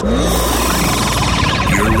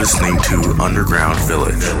listening to Underground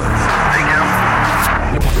Village.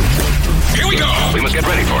 Here we go! We must get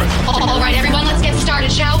ready for it. All right, everyone, let's get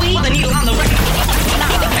started, shall we? The needle on the record.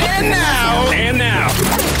 And now.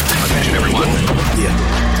 Attention, everyone. Yeah.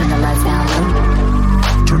 Turn the lights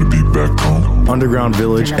down. Turn the beat back on. Underground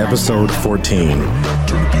Village, episode 14.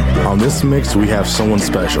 On this mix, we have someone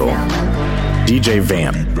special, DJ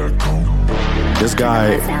Vamp. This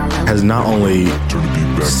guy has not only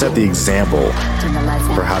set the example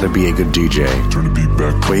for how to be a good DJ,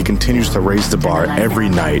 but he continues to raise the bar every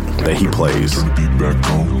night that he plays.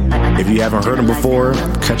 If you haven't heard him before,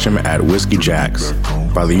 catch him at Whiskey Jack's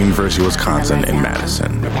by the University of Wisconsin in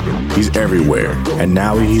Madison. He's everywhere, and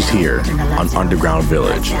now he's here on Underground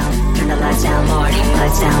Village. Turn the lights down, Marty.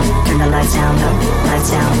 Lights down. Turn the lights down. Lights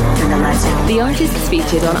down. Turn the lights down. The artists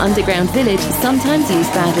featured on Underground Village sometimes use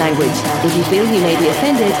bad language. If you feel you may be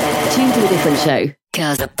offended, tune to a different show.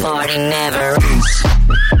 'Cause the party never ends.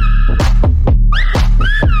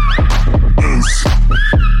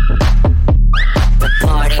 The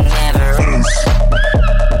party never ends.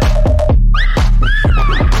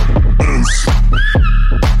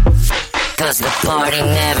 Cause the party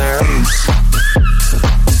never ends.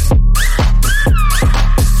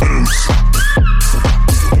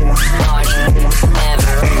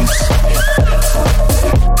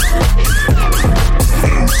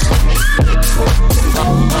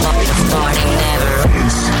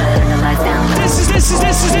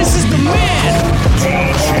 This is the man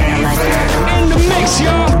in the mix,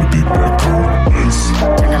 y'all.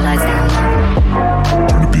 Turn the lights down.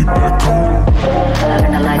 Turn the beat back on.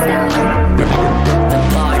 Turn the lights down. The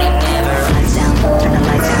party never lights down. Turn the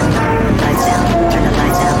lights down. Lights down. Turn the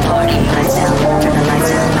lights down. Party lights down. Turn the lights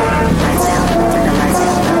down. Lights down. Turn the lights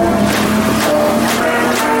down.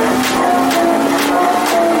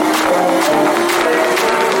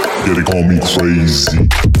 Yeah, they call me crazy.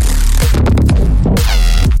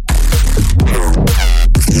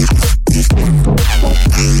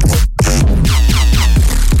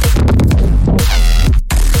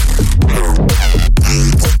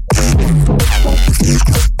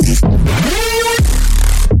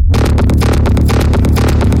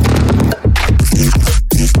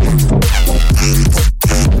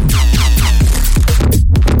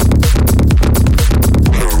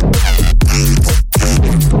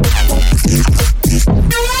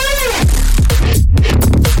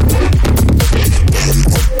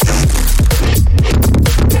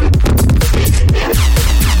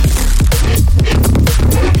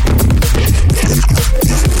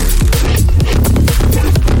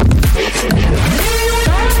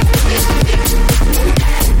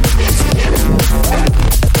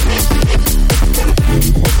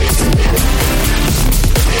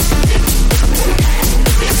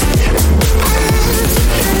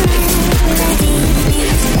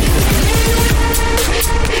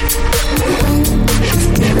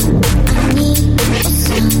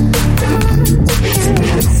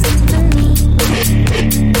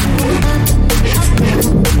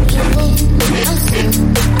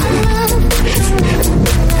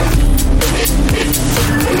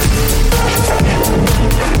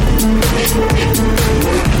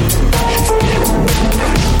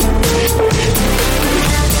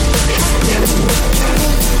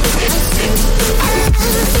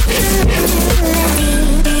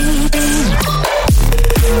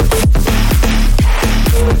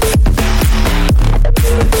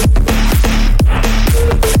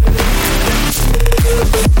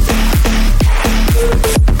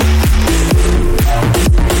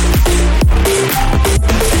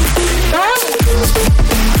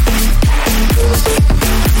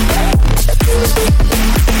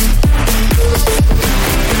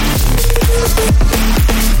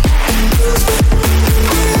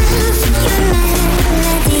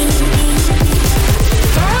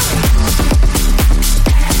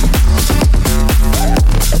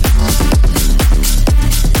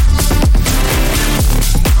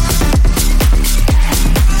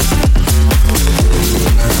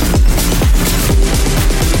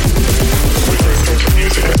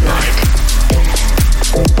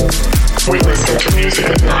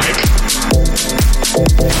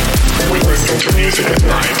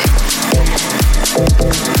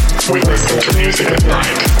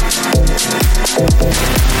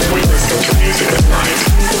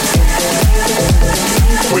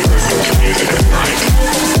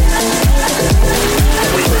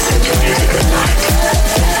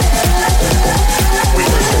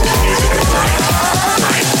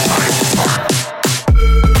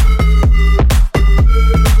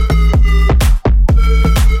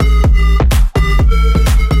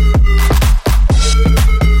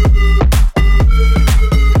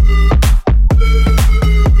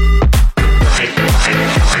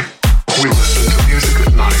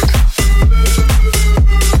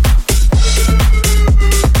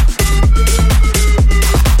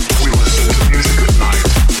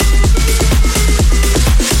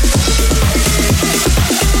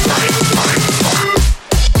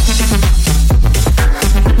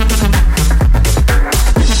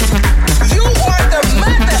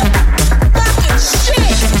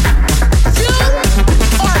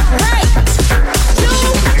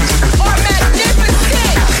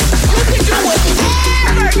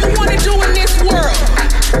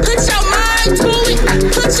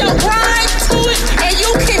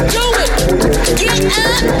 get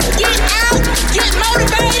up, get out, get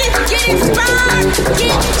motivated, get inspired,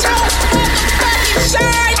 get your motherfucking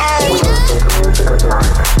shine on.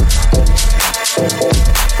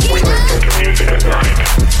 We listen to music at night.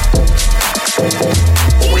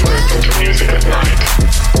 We listen to music at night.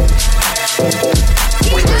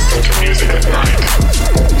 We listen to music at night.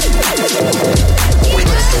 We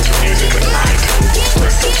listen to music at night.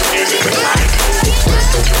 Listen to music at night.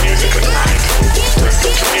 Listen to music at night.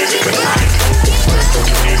 Listen to music at night. Listen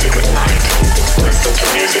to music at night. Listen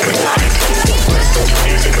to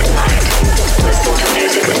music at night. Listen to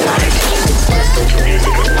music at night. Listen to music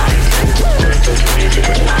at night. Listen to music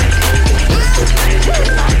at night. Listen to music at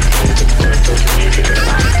night. Listen to music at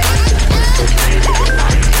night. Listen to music at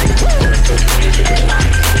night.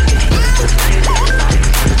 Listen to music at night.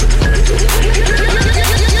 Listen to music at night.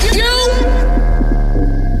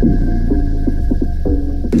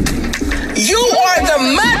 You are the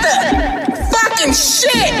motherfucking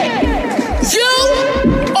shit. You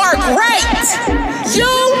are great.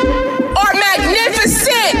 You are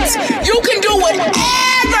magnificent. You can do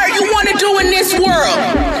whatever you want to do in this world.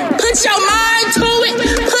 Put your mind to it,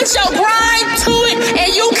 put your grind to it, and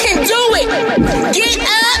you can do it. Get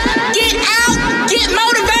up, get out, get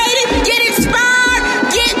motivated, get inspired,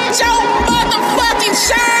 get your motherfucking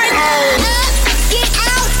shine on. Get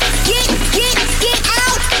out, get out, get up, get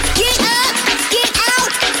out, get out, get up, get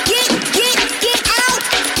out,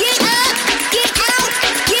 get out,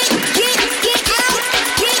 get up, get out,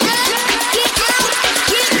 get out, get out, get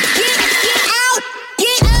out,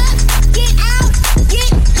 get up, get out, get out, get out, get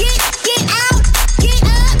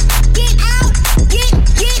out,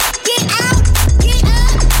 get out,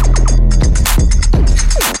 get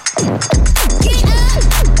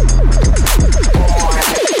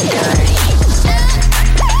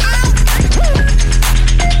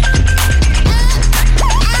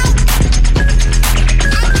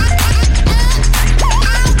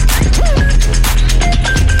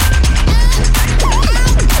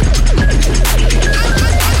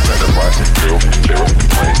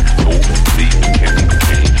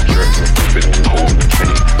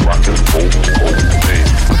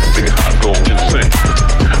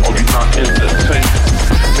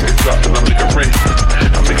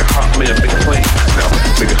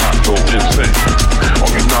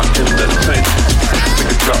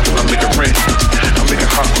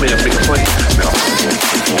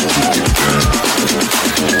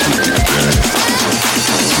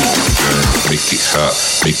Make it hot,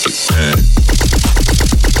 make it bang.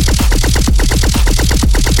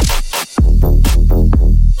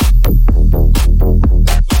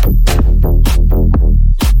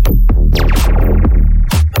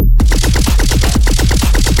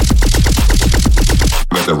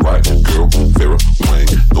 Let the right girl, Vera Wang,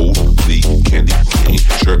 no lead, candy cane,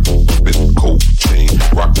 shirt, spit, cold chain,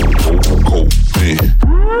 rockin' cold man.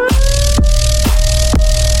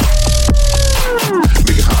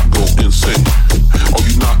 Make it hot, go insane. Oh,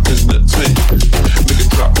 you not in the tank. Make it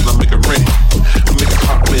drop and I make it rain. Make it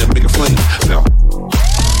hot, man, make it flame. Now.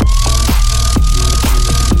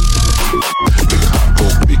 Make it hot, go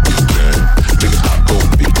big it down. Make it hot, go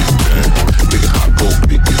big it down. Make it hot, go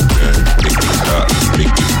big it down. Make it hot,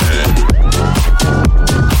 make it down.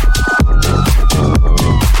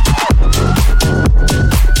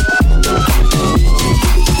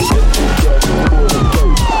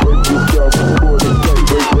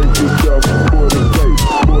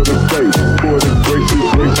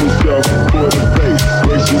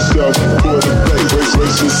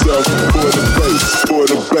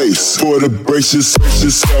 Brace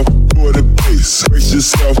yourself for the bass. Brace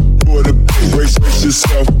yourself for the bass. Brace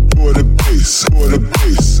yourself for the bass. For the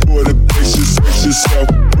bass. For the brace yourself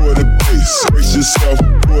for the bass. Brace yourself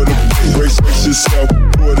for the bass. Brace yourself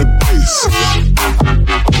for the bass. Brace yourself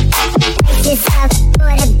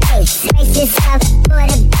for the bass. Brace yourself for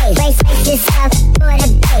the bass. Brace yourself for the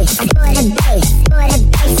bass. For the bass. For the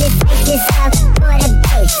bass. Brace yourself for the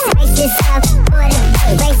bass. Brace yourself for the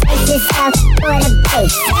bass. Brace yourself for the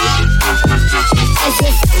bass.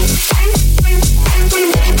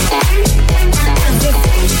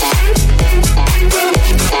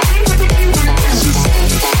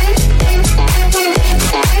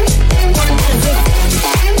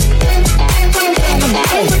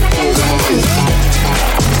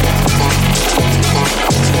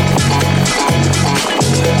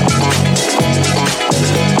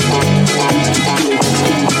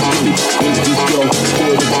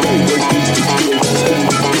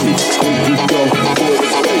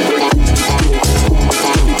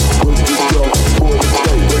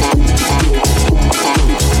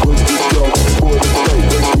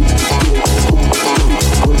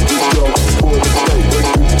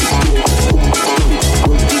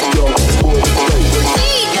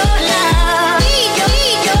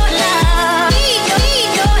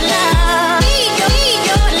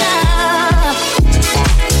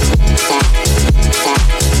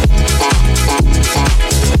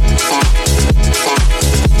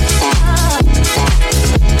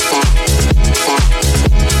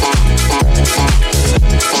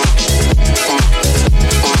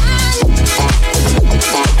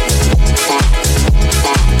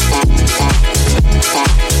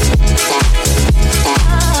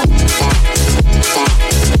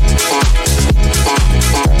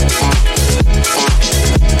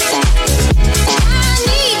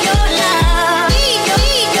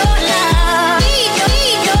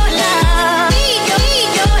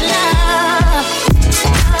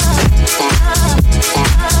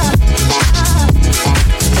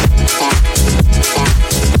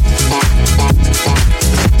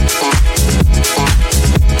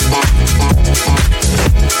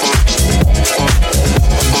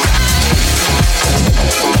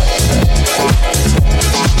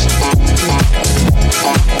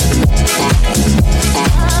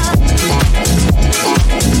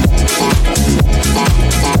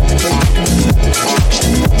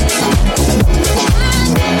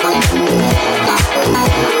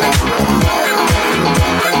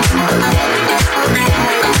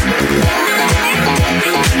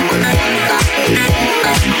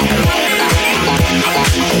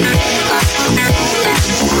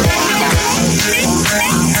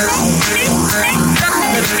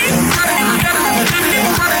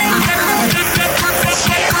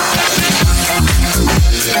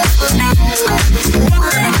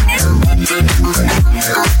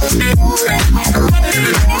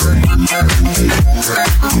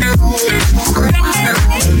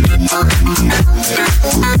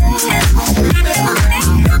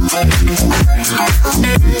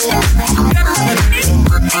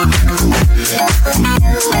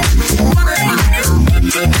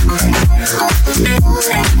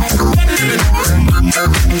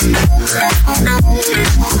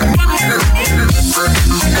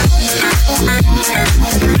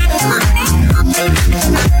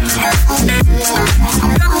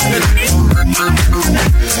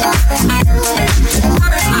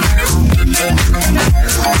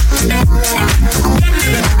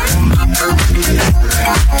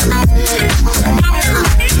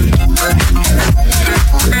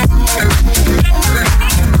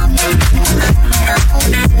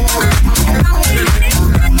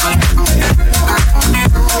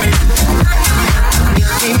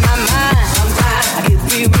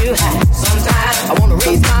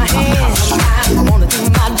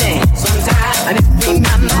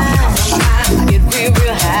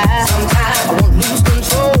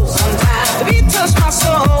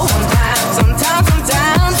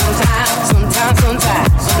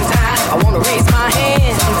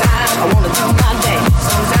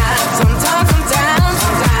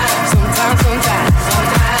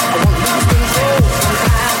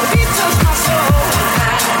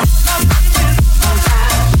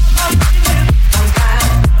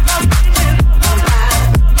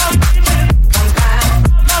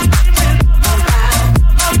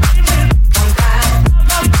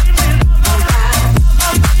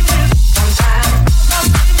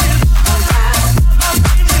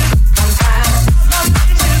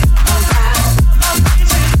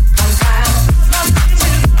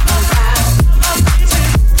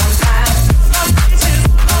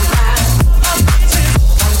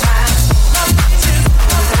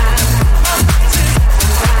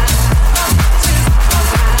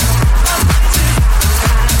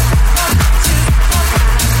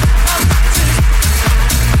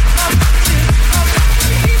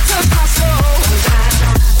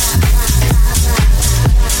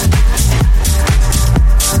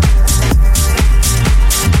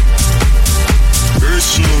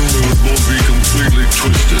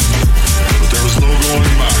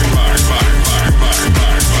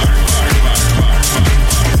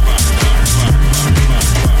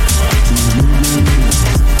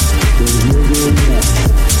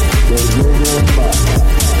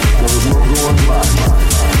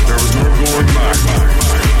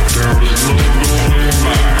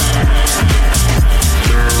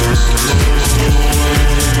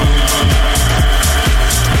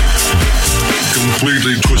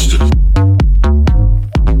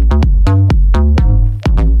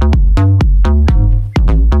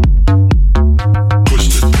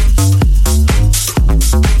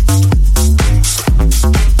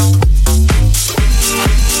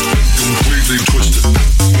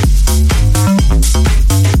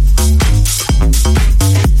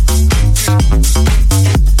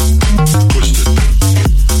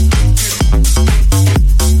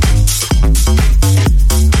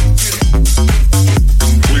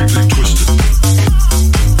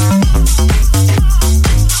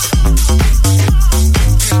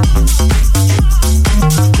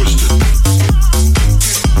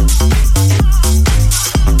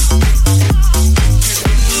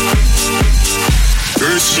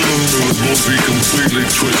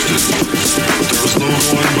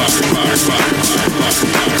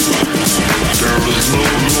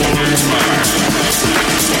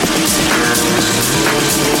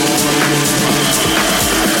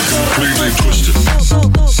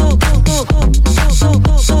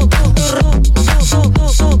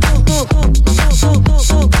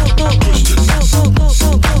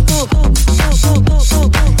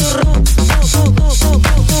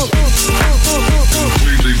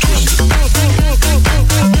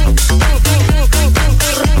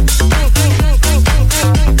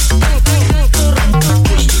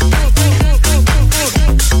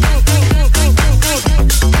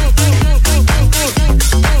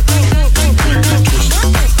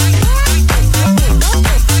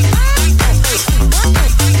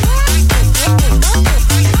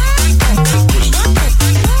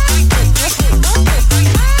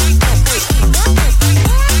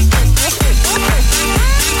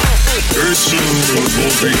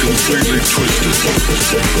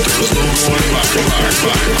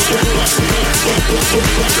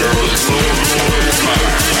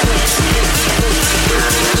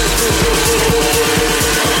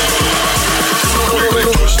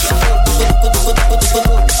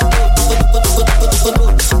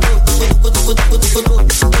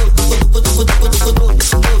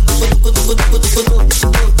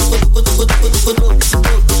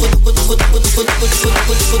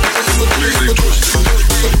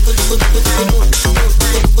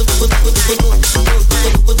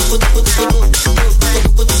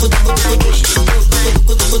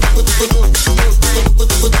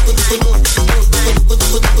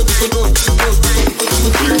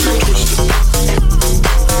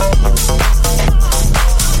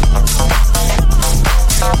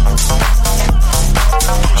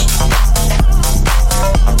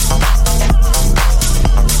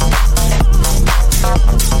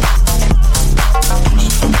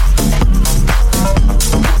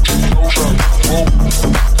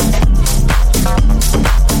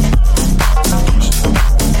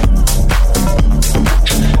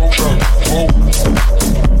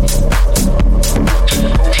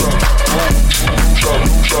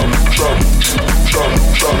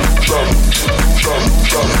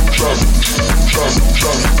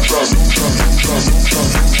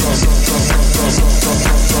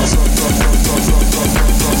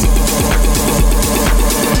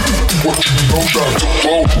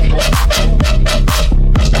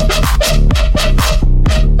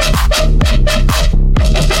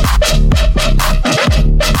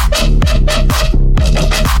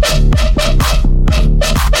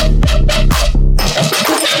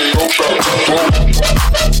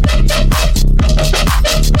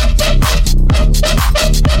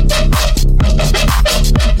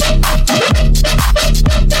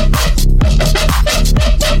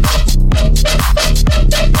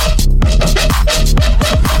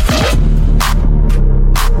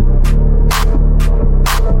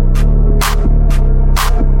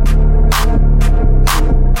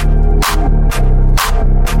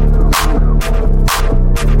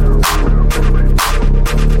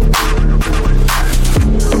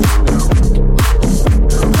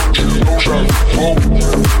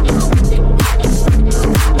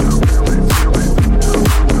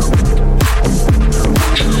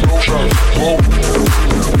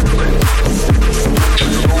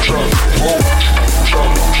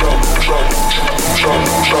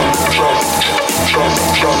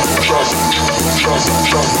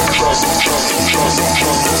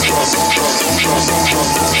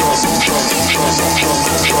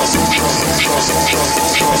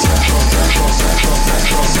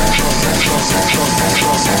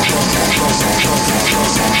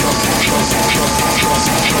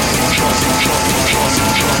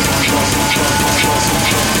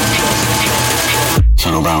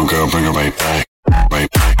 Settle down, girl, bring it right back. Right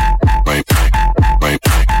back, right back, right back, right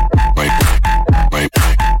back, right back,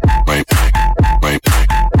 right back, right back.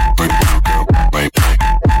 Bring it down, girl, right back,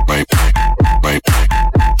 right back, right back.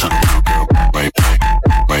 Settle down, girl, right back,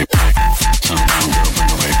 right back. Settle down, girl, bring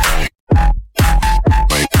it right back.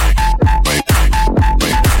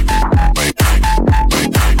 Right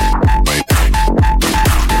back,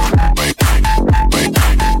 right back, right back, right back, right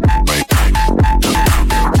back, right back.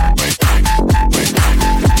 Bring it down, girl, right back,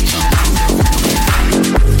 right back, right back.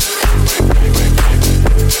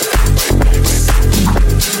 Settle down, girl,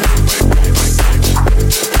 right back,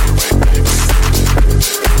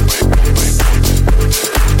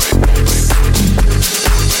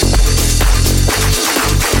 right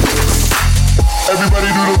back.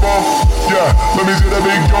 Everybody do the bump, yeah. Let me see that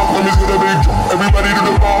big jump, let me see that big jump. Everybody do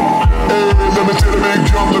the bump, hey. Let me see the big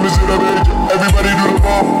jump, let me see that big jump. Everybody do the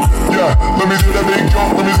bump, yeah. Let me see that big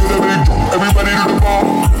jump, let me see that big jump. Everybody do the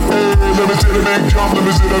bump, hey. Let me see the big jump, let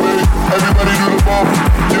me see that big. Everybody do the bump,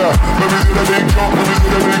 yeah. Let me see that big jump, let me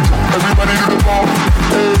see that big jump. Everybody do the bump,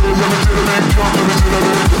 hey. Let me see the big jump, let me see that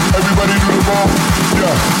big jump. Everybody do the bump,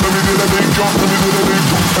 yeah. Let me see that big jump, let me see that big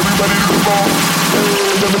jump. Everybody do the bump,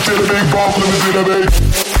 hey. Let me see the big bump, let me see that big.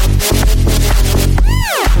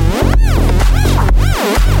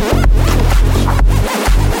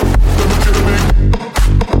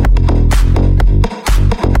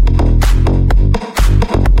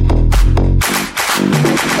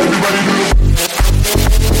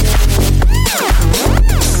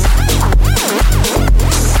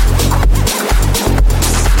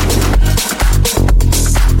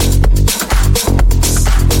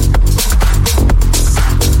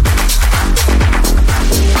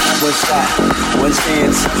 One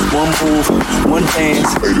stance, one move, one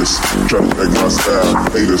dance. Haters try to take my style.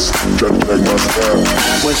 Haters try to take my style.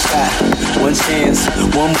 One shot, one stance,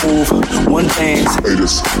 one move, one dance.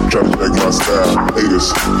 Haters try to take my style.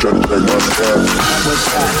 Haters try to take my style. One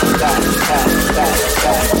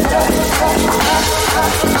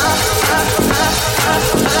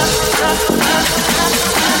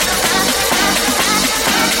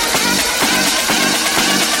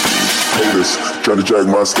Haters try to jack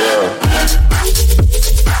my style.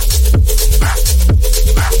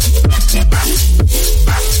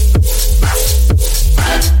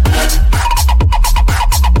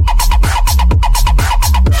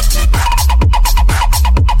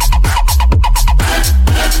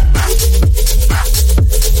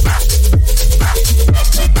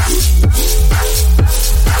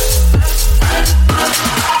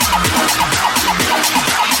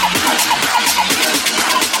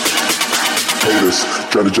 Haters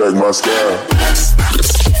trying to drag my style.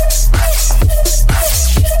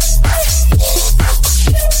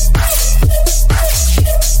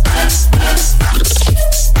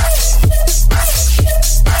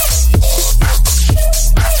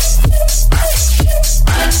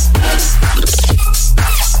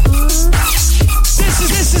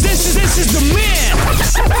 This is the man.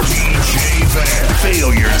 DJ Van.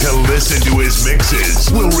 Failure to listen to his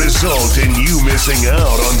mixes will result in you missing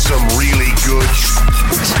out on some really good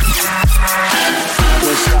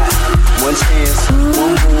One shot, one chance,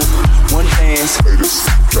 one move, one dance. Haters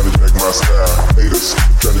trying to drag my style. Haters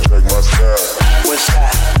trying to drag my style. One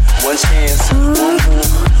shot, one chance, one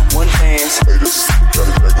move, one dance. Haters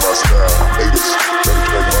trying to drag my style. Haters trying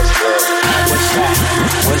to drag my style. One shot,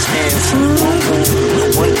 one chance, one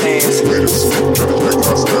move, one dance. Haters trying to drag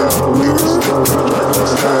my style. Haters trying to drag my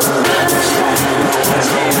style. One shot, one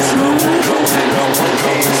chance, one move, one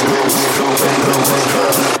dance.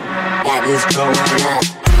 Got this going up.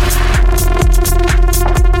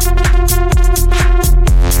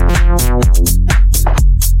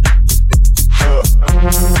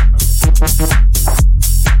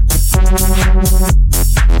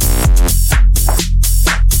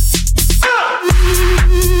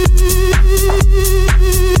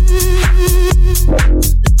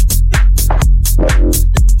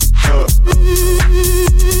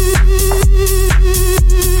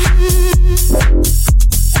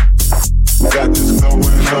 Got this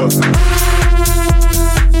going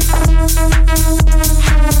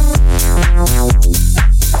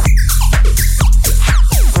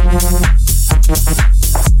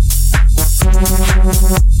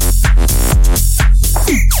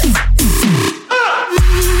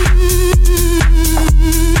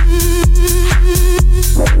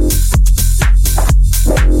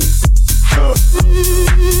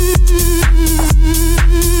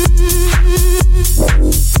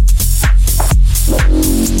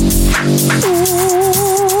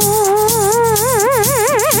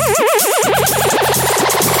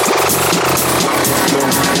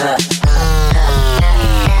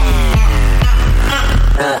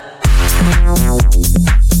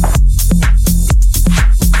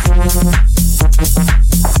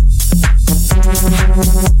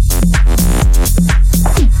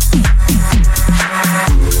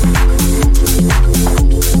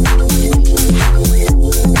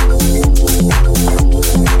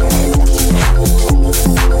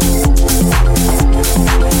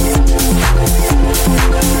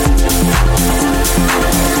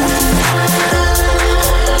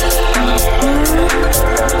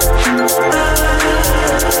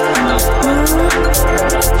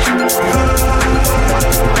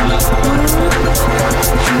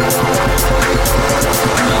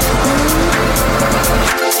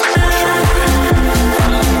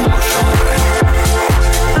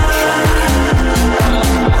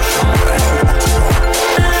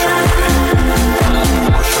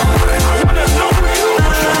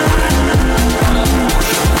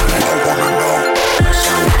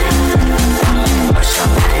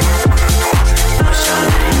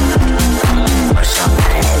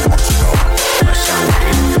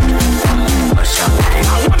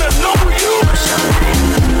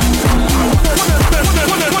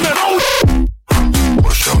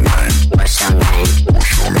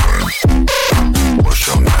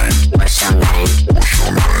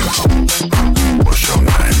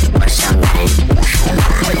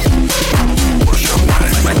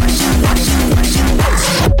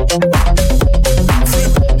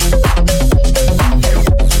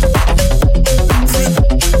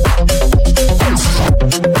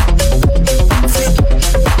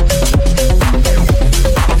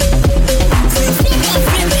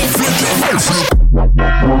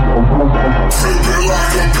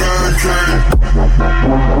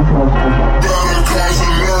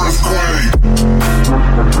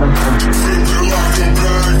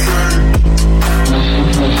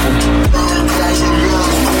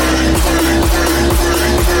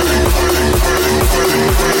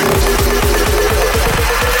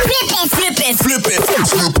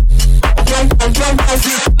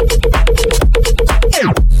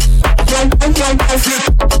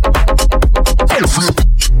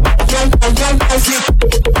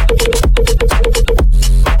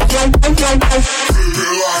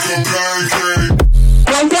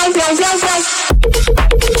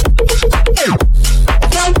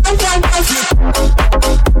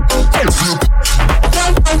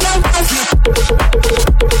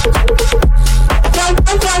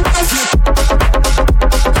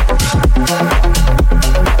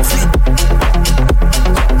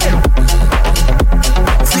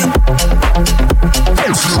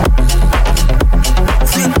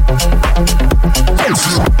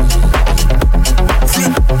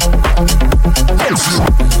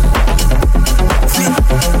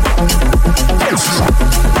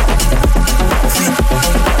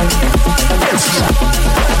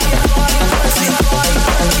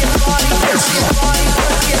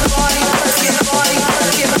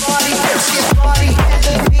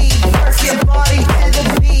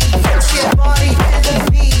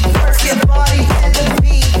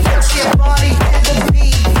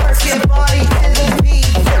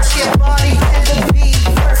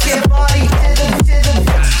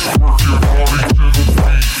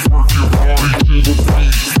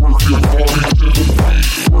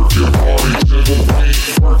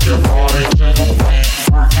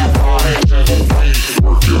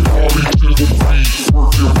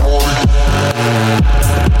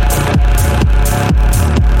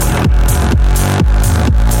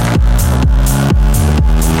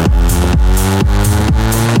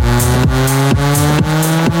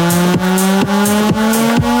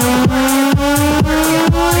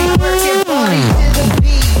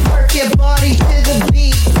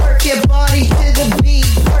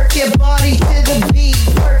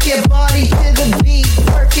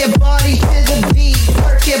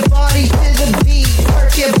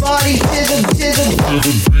to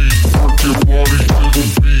the beat.